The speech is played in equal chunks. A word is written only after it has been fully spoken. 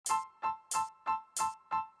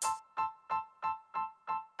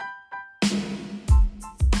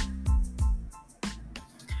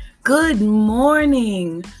Good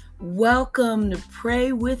morning. Welcome to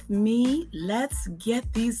Pray With Me. Let's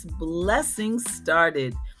get these blessings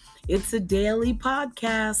started. It's a daily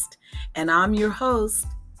podcast, and I'm your host,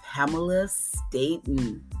 Pamela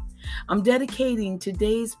Staten. I'm dedicating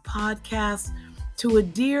today's podcast to a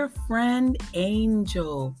dear friend,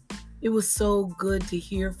 Angel. It was so good to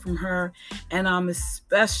hear from her, and I'm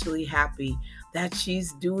especially happy that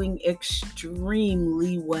she's doing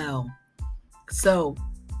extremely well. So,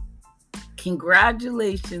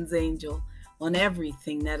 congratulations, Angel, on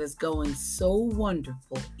everything that is going so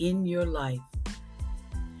wonderful in your life.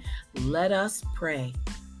 Let us pray.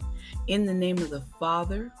 In the name of the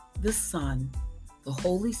Father, the Son, the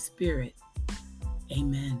Holy Spirit.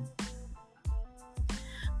 Amen.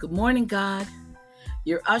 Good morning, God.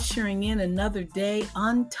 You're ushering in another day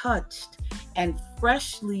untouched and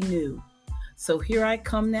freshly new. So here I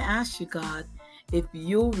come to ask you, God, if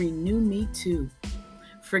you'll renew me too.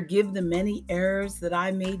 Forgive the many errors that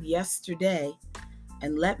I made yesterday,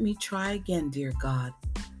 and let me try again, dear God,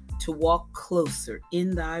 to walk closer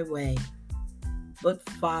in thy way. But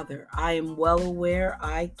Father, I am well aware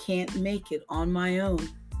I can't make it on my own.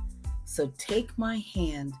 So take my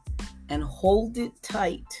hand and hold it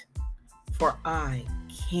tight, for I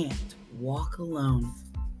can't walk alone.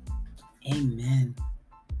 Amen.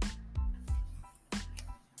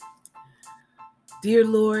 Dear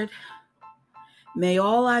Lord, may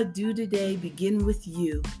all I do today begin with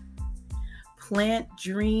you. Plant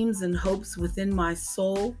dreams and hopes within my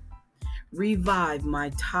soul. Revive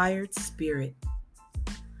my tired spirit.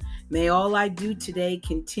 May all I do today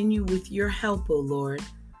continue with your help, O Lord.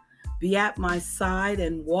 Be at my side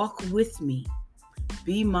and walk with me.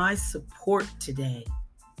 Be my support today.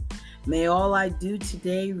 May all I do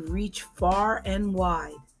today reach far and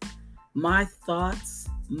wide. My thoughts,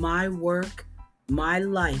 my work, my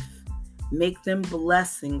life, make them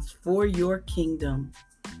blessings for your kingdom.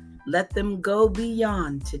 Let them go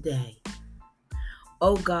beyond today.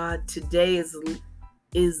 Oh God, today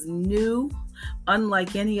is new,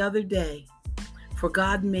 unlike any other day, for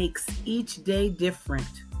God makes each day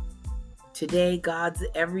different. Today, God's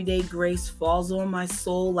everyday grace falls on my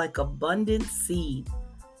soul like abundant seed,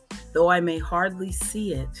 though I may hardly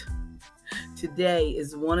see it. Today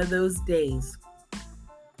is one of those days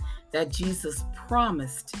that Jesus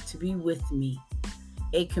promised to be with me,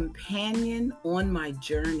 a companion on my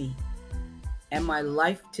journey. And my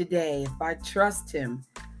life today, if I trust him,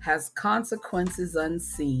 has consequences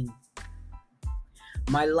unseen.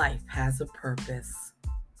 My life has a purpose.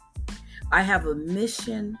 I have a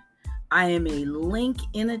mission. I am a link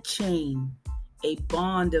in a chain, a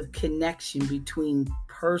bond of connection between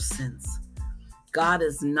persons. God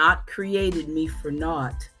has not created me for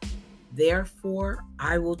naught. Therefore,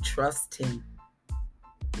 I will trust him.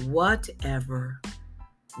 Whatever,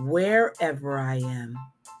 wherever I am,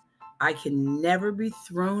 I can never be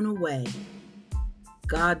thrown away.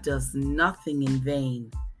 God does nothing in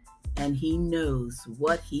vain, and he knows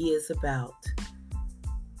what he is about.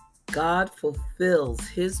 God fulfills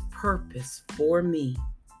his purpose for me.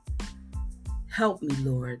 Help me,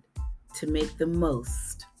 Lord, to make the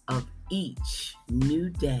most of each new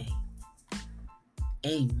day.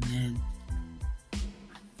 Amen.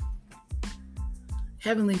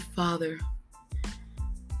 Heavenly Father,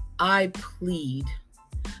 I plead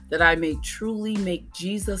that I may truly make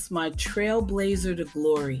Jesus my trailblazer to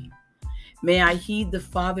glory. May I heed the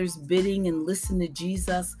Father's bidding and listen to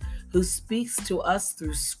Jesus, who speaks to us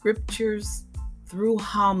through scriptures, through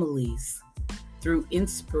homilies, through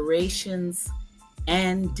inspirations,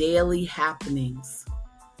 and daily happenings.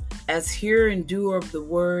 As hearer and doer of the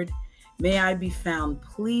word, may I be found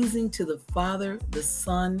pleasing to the Father, the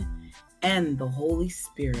Son, and the Holy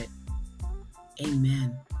Spirit.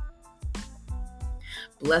 Amen.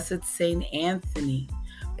 Blessed Saint Anthony,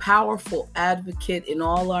 powerful advocate in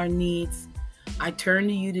all our needs, I turn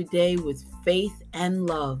to you today with faith and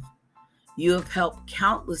love. You have helped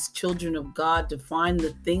countless children of God to find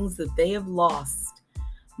the things that they have lost,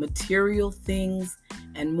 material things,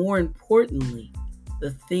 and more importantly,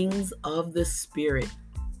 the things of the Spirit,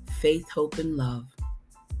 faith, hope, and love.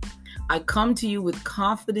 I come to you with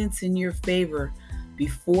confidence in your favor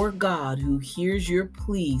before God, who hears your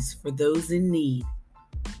pleas for those in need.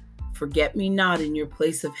 Forget me not in your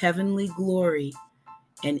place of heavenly glory,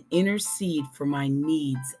 and intercede for my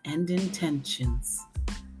needs and intentions.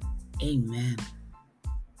 Amen.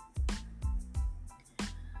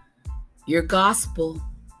 Your gospel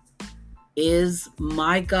is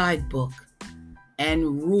my guidebook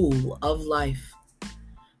and rule of life.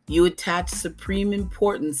 You attach supreme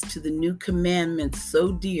importance to the new commandments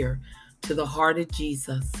so dear to the heart of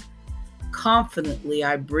Jesus. Confidently,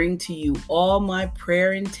 I bring to you all my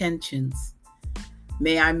prayer intentions.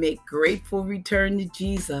 May I make grateful return to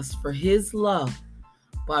Jesus for his love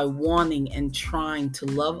by wanting and trying to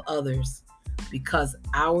love others because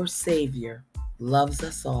our Savior loves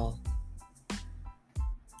us all.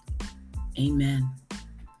 Amen.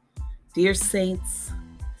 Dear saints,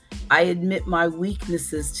 I admit my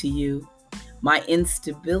weaknesses to you, my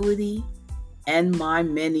instability, and my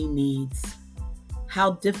many needs.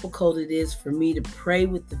 How difficult it is for me to pray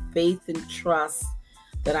with the faith and trust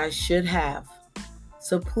that I should have.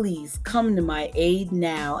 So please come to my aid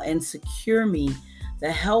now and secure me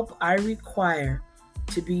the help I require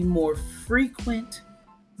to be more frequent,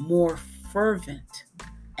 more fervent,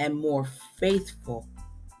 and more faithful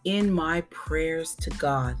in my prayers to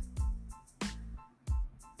God.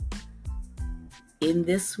 In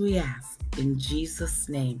this we ask, in Jesus'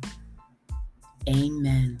 name,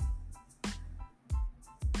 amen.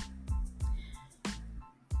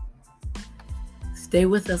 Stay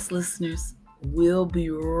with us, listeners. We'll be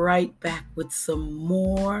right back with some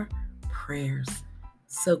more prayers.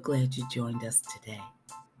 So glad you joined us today.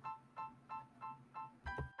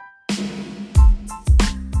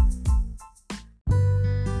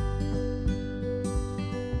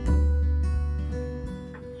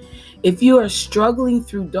 If you are struggling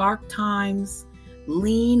through dark times,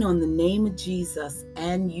 lean on the name of Jesus,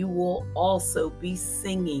 and you will also be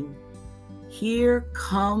singing, "Here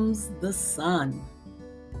Comes the Sun."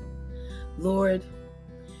 Lord,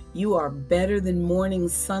 you are better than morning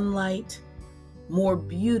sunlight, more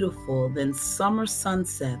beautiful than summer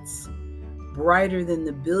sunsets, brighter than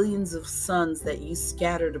the billions of suns that you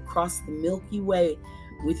scattered across the Milky Way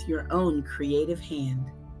with your own creative hand.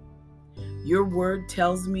 Your word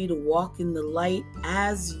tells me to walk in the light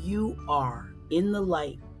as you are in the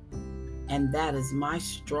light, and that is my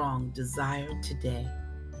strong desire today.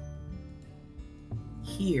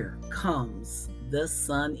 Here comes the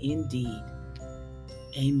sun indeed.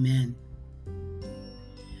 Amen.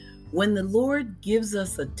 When the Lord gives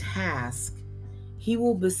us a task, he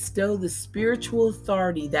will bestow the spiritual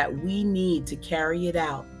authority that we need to carry it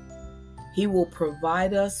out. He will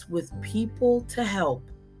provide us with people to help.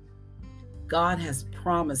 God has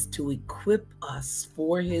promised to equip us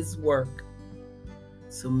for his work.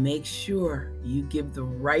 So make sure you give the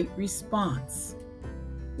right response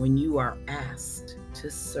when you are asked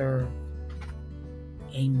to serve.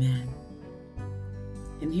 Amen.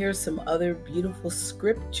 And here's some other beautiful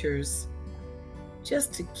scriptures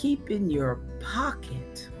just to keep in your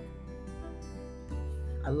pocket.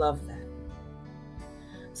 I love that.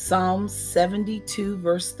 Psalm 72,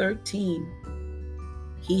 verse 13.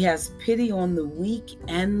 He has pity on the weak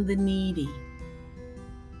and the needy.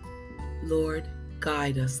 Lord,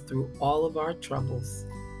 guide us through all of our troubles.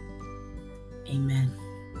 Amen.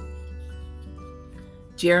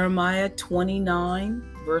 Jeremiah 29,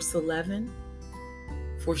 verse 11.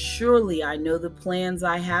 For surely I know the plans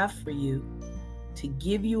I have for you, to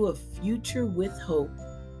give you a future with hope.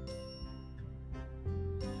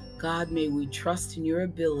 God, may we trust in your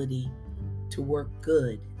ability to work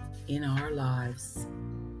good in our lives.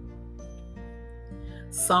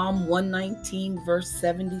 Psalm 119, verse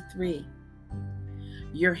 73.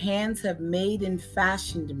 Your hands have made and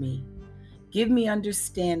fashioned me. Give me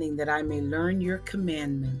understanding that I may learn your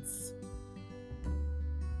commandments.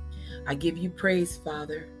 I give you praise,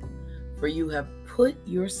 Father, for you have put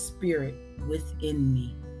your spirit within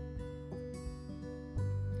me.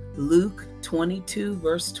 Luke 22,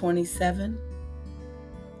 verse 27.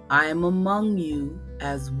 I am among you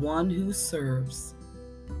as one who serves.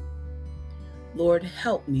 Lord,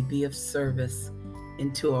 help me be of service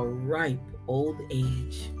into a ripe old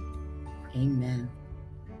age. Amen.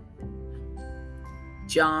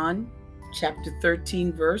 John chapter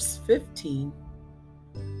 13, verse 15.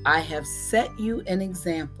 I have set you an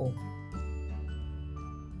example.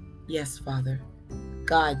 Yes, Father,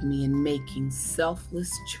 guide me in making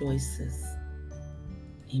selfless choices.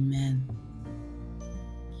 Amen.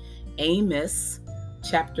 Amos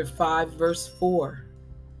chapter 5, verse 4.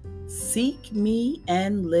 Seek me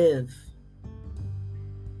and live.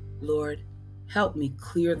 Lord, help me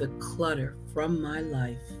clear the clutter from my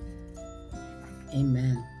life.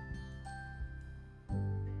 Amen.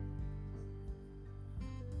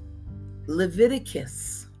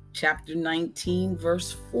 Leviticus chapter 19,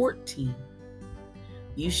 verse 14.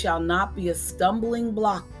 You shall not be a stumbling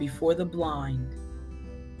block before the blind.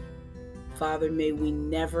 Father, may we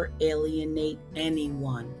never alienate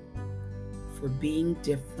anyone for being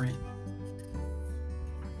different.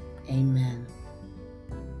 Amen.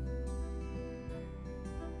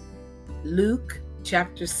 Luke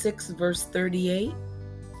chapter 6, verse 38.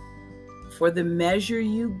 For the measure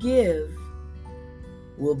you give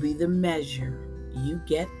will be the measure you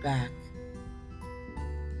get back.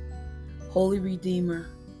 Holy Redeemer,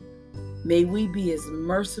 may we be as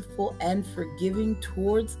merciful and forgiving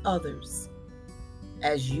towards others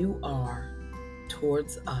as you are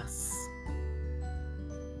towards us.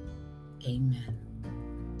 Amen.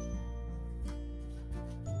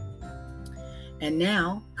 And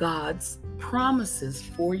now, God's promises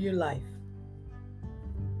for your life.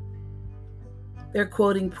 They're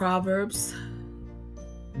quoting Proverbs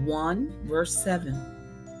 1, verse 7.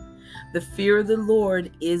 The fear of the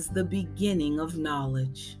Lord is the beginning of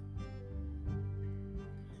knowledge.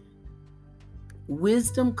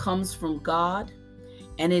 Wisdom comes from God,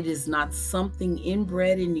 and it is not something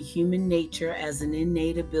inbred into human nature as an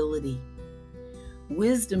innate ability.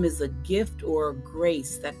 Wisdom is a gift or a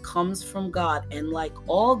grace that comes from God, and like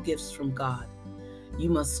all gifts from God, you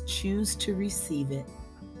must choose to receive it.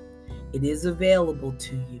 It is available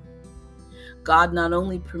to you. God not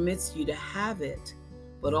only permits you to have it,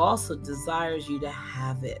 but also desires you to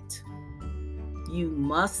have it. You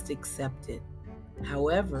must accept it.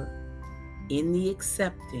 However, in the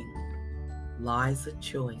accepting lies a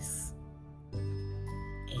choice.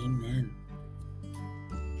 Amen.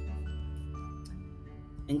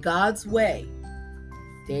 In God's way,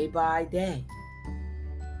 day by day.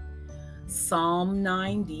 Psalm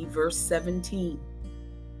 90, verse 17.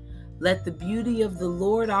 Let the beauty of the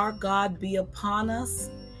Lord our God be upon us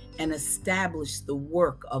and establish the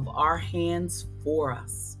work of our hands for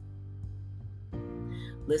us.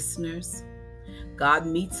 Listeners, God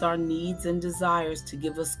meets our needs and desires to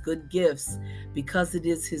give us good gifts because it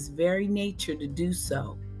is His very nature to do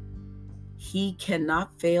so. He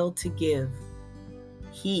cannot fail to give.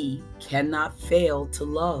 He cannot fail to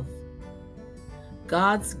love.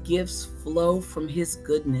 God's gifts flow from His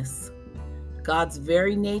goodness. God's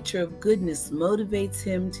very nature of goodness motivates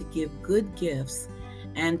Him to give good gifts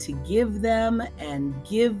and to give them and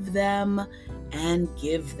give them and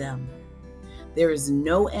give them. There is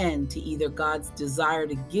no end to either God's desire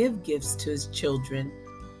to give gifts to His children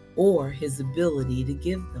or His ability to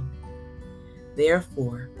give them.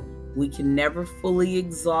 Therefore, we can never fully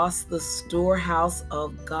exhaust the storehouse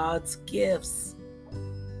of God's gifts.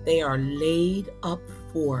 They are laid up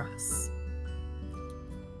for us.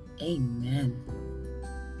 Amen.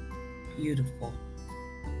 Beautiful.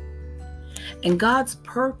 And God's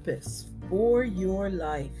purpose for your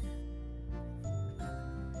life.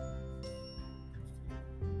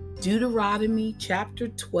 Deuteronomy chapter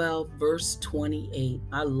 12, verse 28.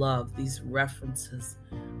 I love these references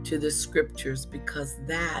to the scriptures because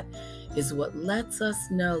that is what lets us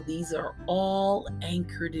know these are all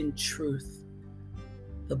anchored in truth.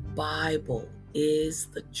 The Bible is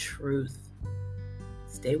the truth.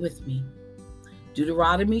 Stay with me.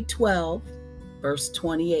 Deuteronomy 12, verse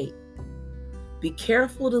 28. Be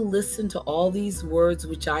careful to listen to all these words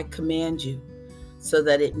which I command you, so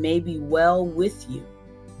that it may be well with you.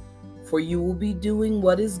 For you will be doing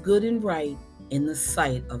what is good and right in the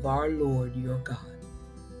sight of our Lord your God.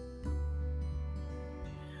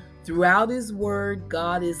 Throughout His word,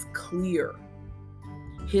 God is clear.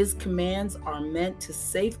 His commands are meant to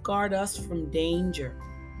safeguard us from danger.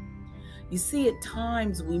 You see, at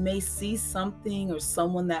times we may see something or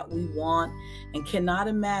someone that we want and cannot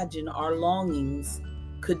imagine our longings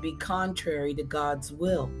could be contrary to God's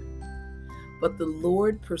will. But the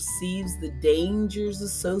Lord perceives the dangers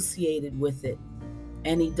associated with it,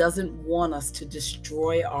 and He doesn't want us to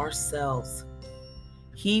destroy ourselves.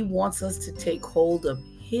 He wants us to take hold of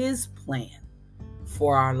His plan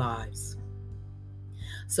for our lives.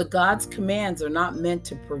 So God's commands are not meant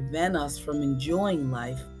to prevent us from enjoying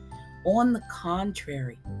life. On the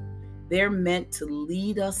contrary, they're meant to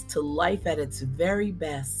lead us to life at its very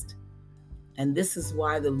best. And this is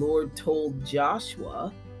why the Lord told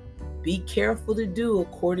Joshua, be careful to do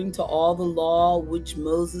according to all the law which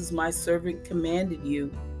Moses my servant commanded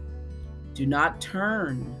you. Do not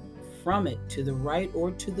turn from it to the right or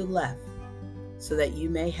to the left, so that you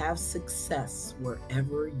may have success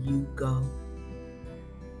wherever you go.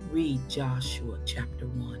 Read Joshua chapter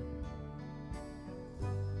 1.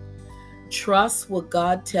 Trust what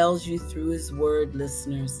God tells you through His word,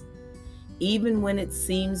 listeners. Even when it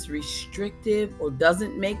seems restrictive or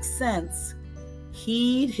doesn't make sense,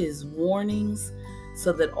 heed His warnings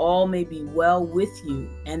so that all may be well with you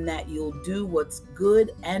and that you'll do what's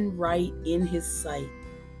good and right in His sight,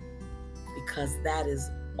 because that is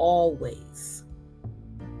always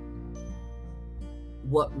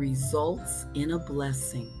what results in a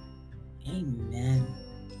blessing. Amen.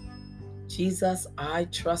 Jesus, I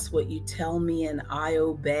trust what you tell me and I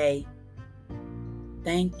obey.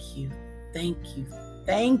 Thank you. thank you,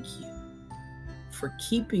 thank you for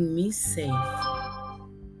keeping me safe.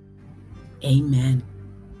 Amen.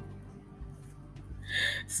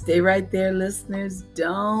 Stay right there, listeners.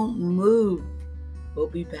 Don't move. We'll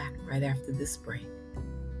be back right after this break.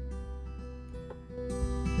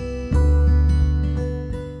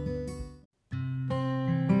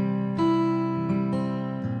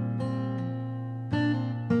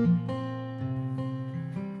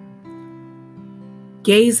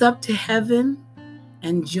 Gaze up to heaven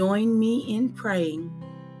and join me in praying.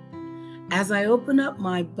 As I open up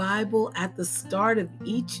my Bible at the start of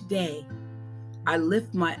each day, I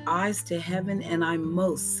lift my eyes to heaven and I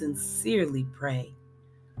most sincerely pray.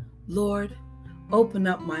 Lord, open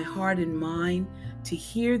up my heart and mind to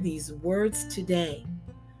hear these words today.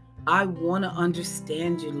 I want to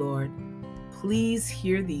understand you, Lord. Please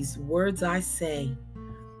hear these words I say.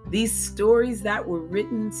 These stories that were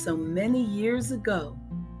written so many years ago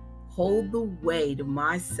hold the way to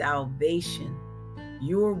my salvation.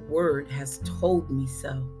 Your word has told me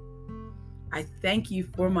so. I thank you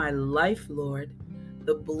for my life, Lord,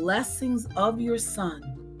 the blessings of your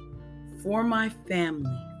Son, for my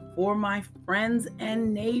family, for my friends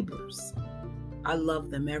and neighbors. I love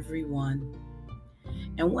them, everyone.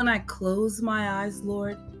 And when I close my eyes,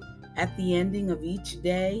 Lord, at the ending of each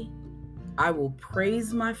day, I will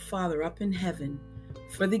praise my Father up in heaven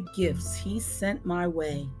for the gifts he sent my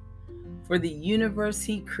way, for the universe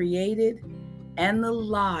he created, and the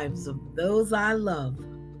lives of those I love.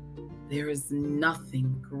 There is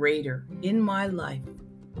nothing greater in my life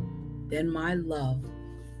than my love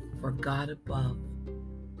for God above.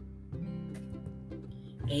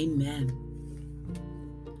 Amen.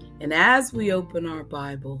 And as we open our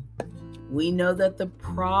Bible, we know that the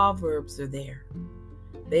Proverbs are there.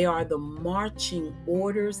 They are the marching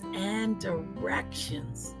orders and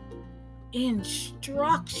directions,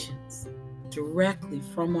 instructions directly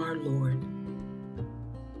from our Lord.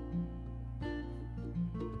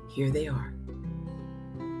 Here they are.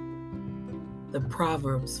 The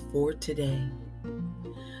Proverbs for today.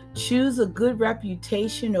 Choose a good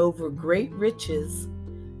reputation over great riches.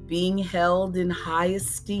 Being held in high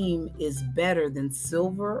esteem is better than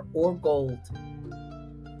silver or gold.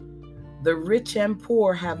 The rich and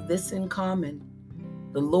poor have this in common.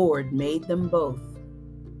 The Lord made them both.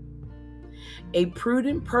 A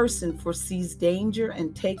prudent person foresees danger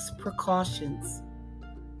and takes precautions.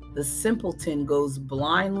 The simpleton goes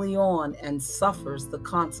blindly on and suffers the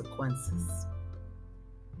consequences.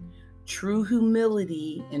 True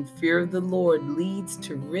humility and fear of the Lord leads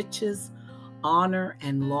to riches, honor,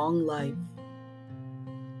 and long life.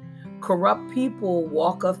 Corrupt people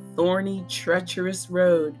walk a thorny, treacherous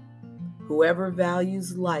road. Whoever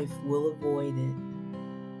values life will avoid it.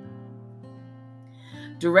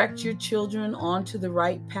 Direct your children onto the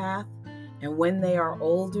right path, and when they are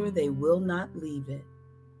older, they will not leave it.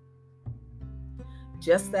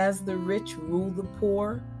 Just as the rich rule the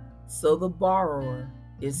poor, so the borrower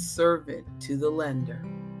is servant to the lender.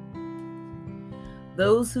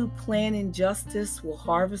 Those who plan injustice will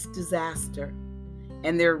harvest disaster,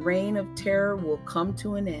 and their reign of terror will come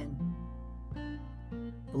to an end.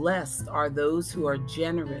 Blessed are those who are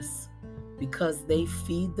generous, because they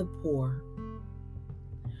feed the poor.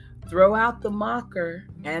 Throw out the mocker,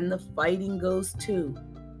 and the fighting goes too.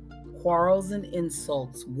 Quarrels and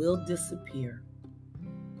insults will disappear.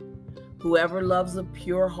 Whoever loves a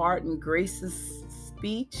pure heart and gracious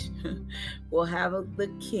speech will have the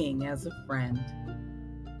king as a friend.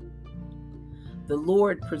 The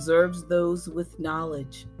Lord preserves those with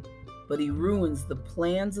knowledge, but he ruins the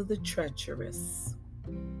plans of the treacherous.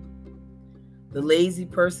 The lazy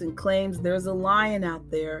person claims there's a lion out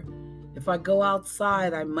there. If I go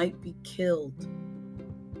outside, I might be killed.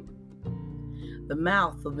 The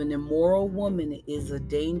mouth of an immoral woman is a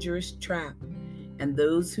dangerous trap, and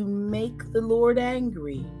those who make the Lord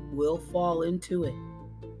angry will fall into it.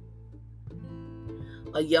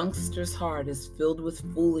 A youngster's heart is filled with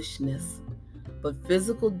foolishness, but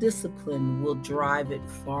physical discipline will drive it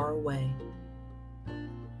far away.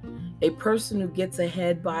 A person who gets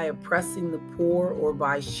ahead by oppressing the poor or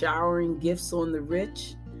by showering gifts on the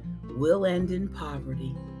rich will end in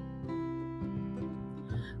poverty.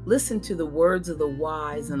 Listen to the words of the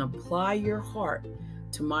wise and apply your heart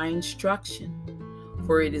to my instruction,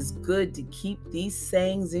 for it is good to keep these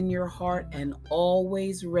sayings in your heart and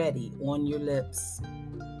always ready on your lips.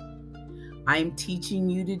 I am teaching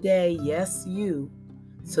you today, yes, you,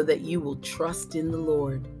 so that you will trust in the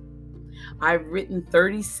Lord. I've written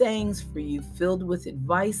 30 sayings for you filled with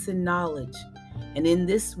advice and knowledge, and in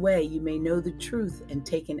this way you may know the truth and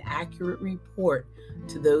take an accurate report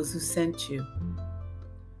to those who sent you.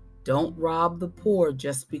 Don't rob the poor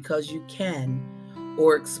just because you can,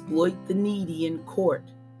 or exploit the needy in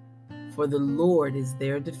court, for the Lord is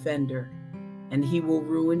their defender, and he will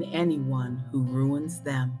ruin anyone who ruins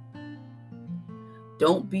them.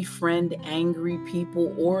 Don't befriend angry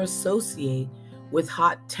people or associate with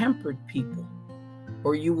hot-tempered people,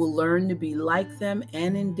 or you will learn to be like them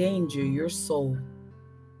and endanger your soul.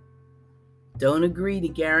 Don't agree to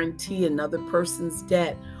guarantee another person's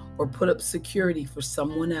debt or put up security for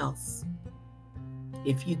someone else.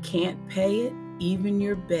 If you can't pay it, even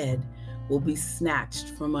your bed will be snatched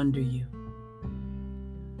from under you.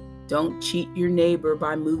 Don't cheat your neighbor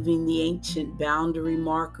by moving the ancient boundary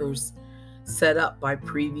markers set up by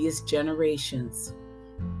previous generations.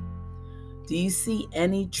 Do you see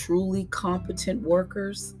any truly competent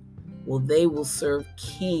workers? Well, they will serve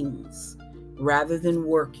kings rather than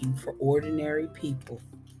working for ordinary people.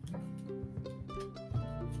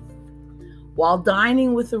 While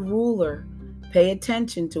dining with a ruler, pay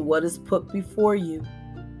attention to what is put before you.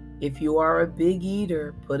 If you are a big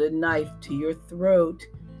eater, put a knife to your throat.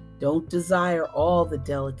 Don't desire all the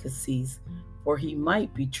delicacies, for he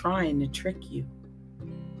might be trying to trick you.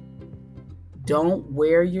 Don't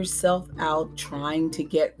wear yourself out trying to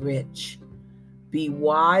get rich. Be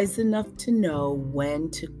wise enough to know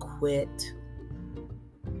when to quit.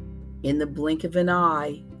 In the blink of an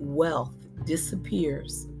eye, wealth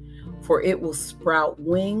disappears, for it will sprout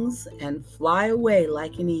wings and fly away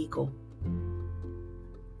like an eagle.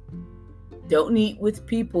 Don't eat with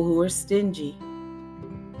people who are stingy.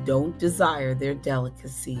 Don't desire their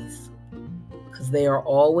delicacies, because they are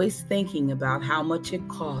always thinking about how much it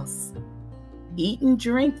costs. Eat and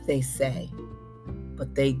drink, they say,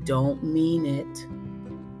 but they don't mean it.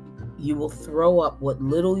 You will throw up what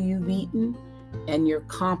little you've eaten, and your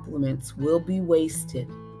compliments will be wasted.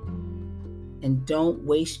 And don't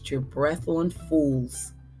waste your breath on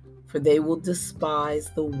fools, for they will despise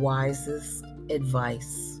the wisest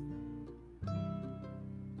advice.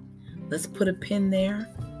 Let's put a pin there,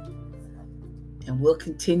 and we'll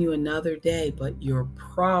continue another day, but your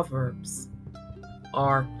Proverbs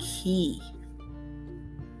are key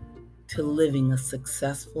to living a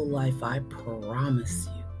successful life, I promise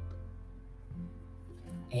you.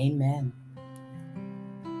 Amen.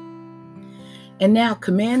 And now,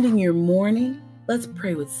 commanding your morning, let's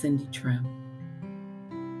pray with Cindy Trim.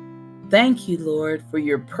 Thank you, Lord, for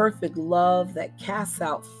your perfect love that casts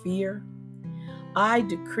out fear. I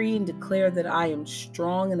decree and declare that I am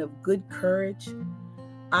strong and of good courage.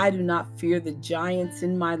 I do not fear the giants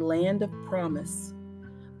in my land of promise.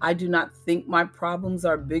 I do not think my problems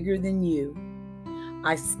are bigger than you.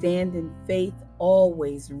 I stand in faith,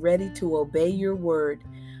 always ready to obey your word,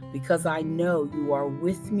 because I know you are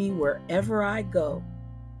with me wherever I go.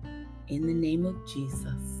 In the name of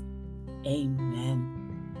Jesus, amen.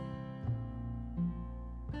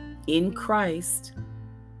 In Christ,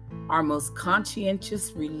 our most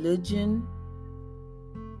conscientious religion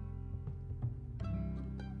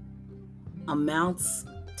amounts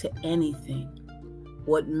to anything.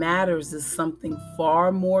 What matters is something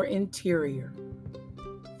far more interior,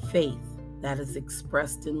 faith that is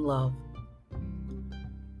expressed in love.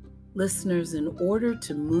 Listeners, in order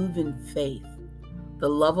to move in faith, the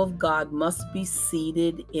love of God must be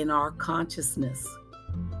seated in our consciousness.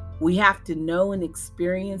 We have to know and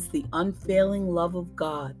experience the unfailing love of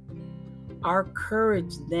God. Our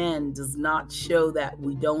courage then does not show that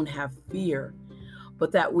we don't have fear,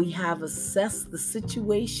 but that we have assessed the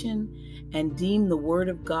situation and deemed the word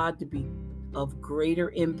of God to be of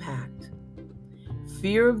greater impact.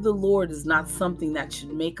 Fear of the Lord is not something that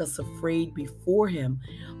should make us afraid before him,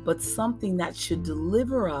 but something that should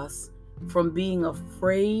deliver us from being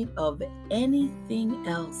afraid of anything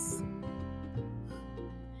else.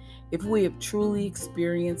 If we have truly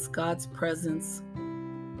experienced God's presence,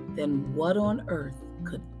 then what on earth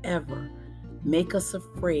could ever make us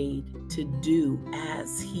afraid to do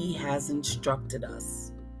as he has instructed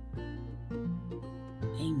us?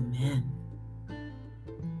 Amen.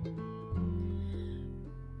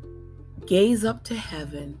 Gaze up to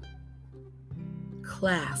heaven,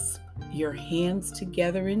 clasp your hands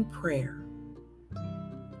together in prayer,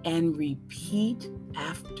 and repeat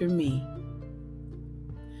after me.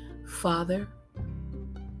 Father,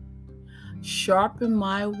 sharpen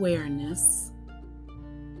my awareness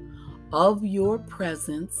of your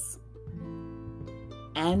presence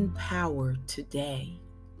and power today.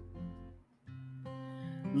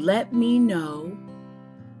 Let me know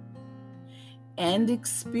and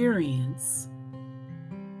experience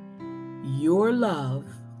your love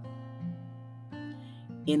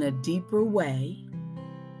in a deeper way,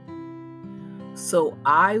 so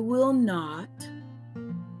I will not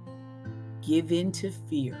give in to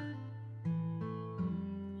fear.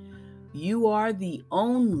 You are the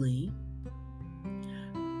only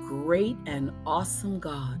great and awesome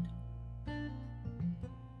God.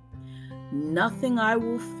 Nothing I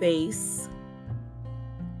will face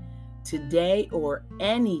today or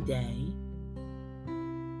any day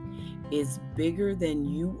is bigger than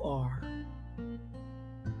you are.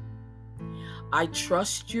 I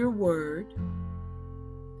trust your word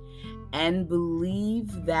and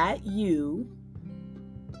believe that you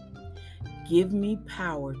give me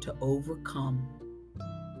power to overcome.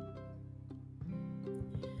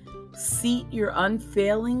 Seat your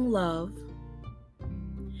unfailing love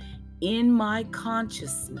in my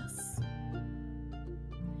consciousness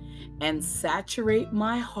and saturate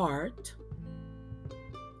my heart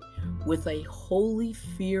with a holy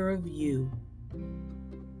fear of you.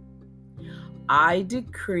 I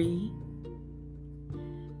decree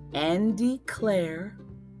and declare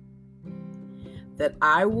that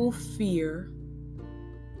I will fear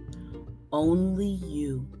only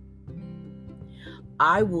you.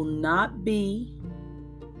 I will not be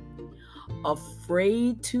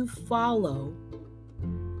afraid to follow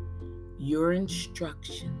your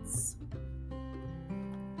instructions.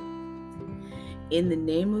 In the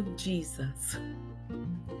name of Jesus,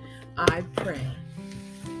 I pray.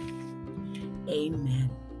 Amen.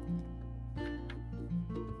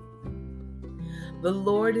 The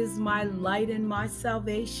Lord is my light and my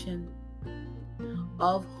salvation.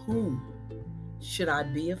 Of whom should I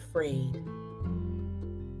be afraid?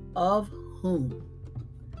 Of whom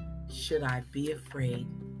should I be afraid?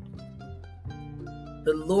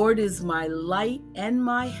 The Lord is my light and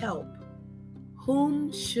my help.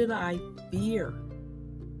 Whom should I fear?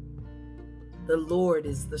 The Lord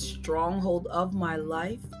is the stronghold of my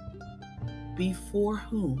life. Before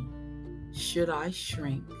whom should I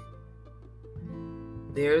shrink?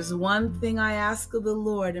 There's one thing I ask of the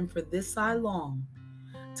Lord, and for this I long,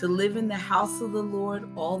 to live in the house of the Lord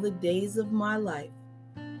all the days of my life.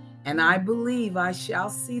 And I believe I shall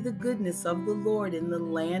see the goodness of the Lord in the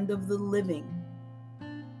land of the living.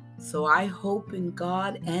 So I hope in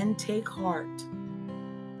God and take heart.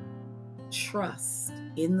 Trust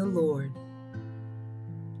in the Lord.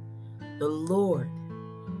 The Lord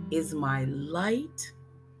is my light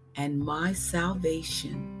and my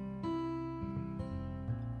salvation.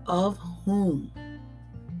 Of whom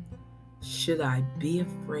should I be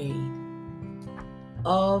afraid?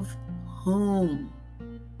 Of whom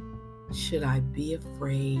should I be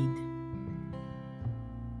afraid?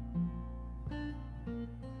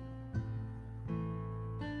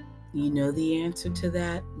 You know the answer to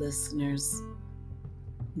that, listeners.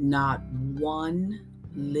 Not one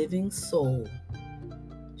living soul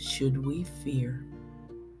should we fear.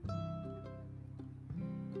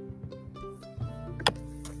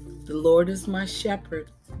 The Lord is my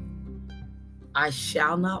shepherd. I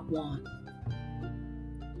shall not want.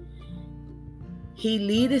 He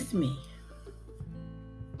leadeth me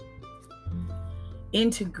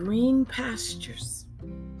into green pastures.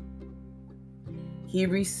 He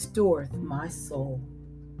restoreth my soul.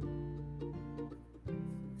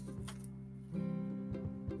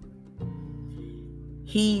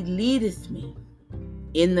 He leadeth me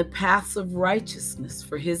in the paths of righteousness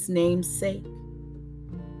for his name's sake.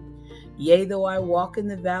 Yea, though I walk in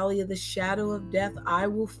the valley of the shadow of death, I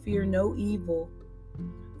will fear no evil,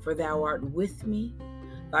 for thou art with me.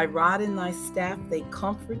 Thy rod and thy staff, they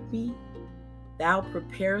comfort me. Thou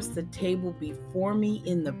preparest the table before me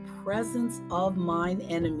in the presence of mine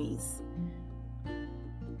enemies.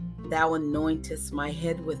 Thou anointest my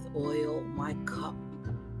head with oil, my cup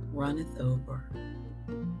runneth over.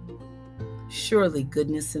 Surely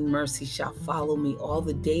goodness and mercy shall follow me all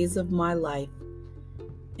the days of my life,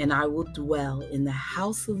 and I will dwell in the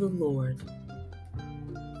house of the Lord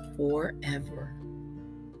forever.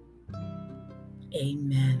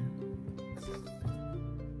 Amen.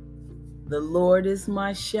 The Lord is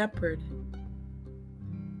my shepherd.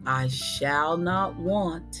 I shall not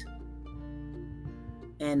want.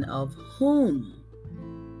 And of whom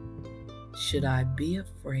should I be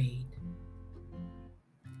afraid?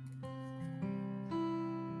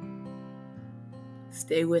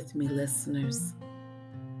 Stay with me, listeners.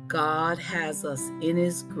 God has us in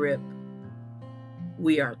his grip.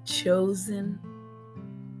 We are chosen.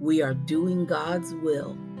 We are doing God's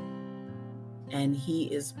will. And he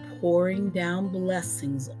is pouring down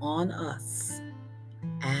blessings on us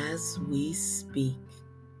as we speak.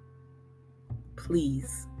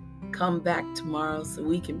 Please come back tomorrow so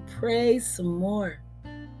we can pray some more.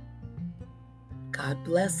 God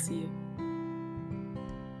bless you.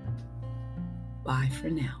 Bye for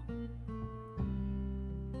now.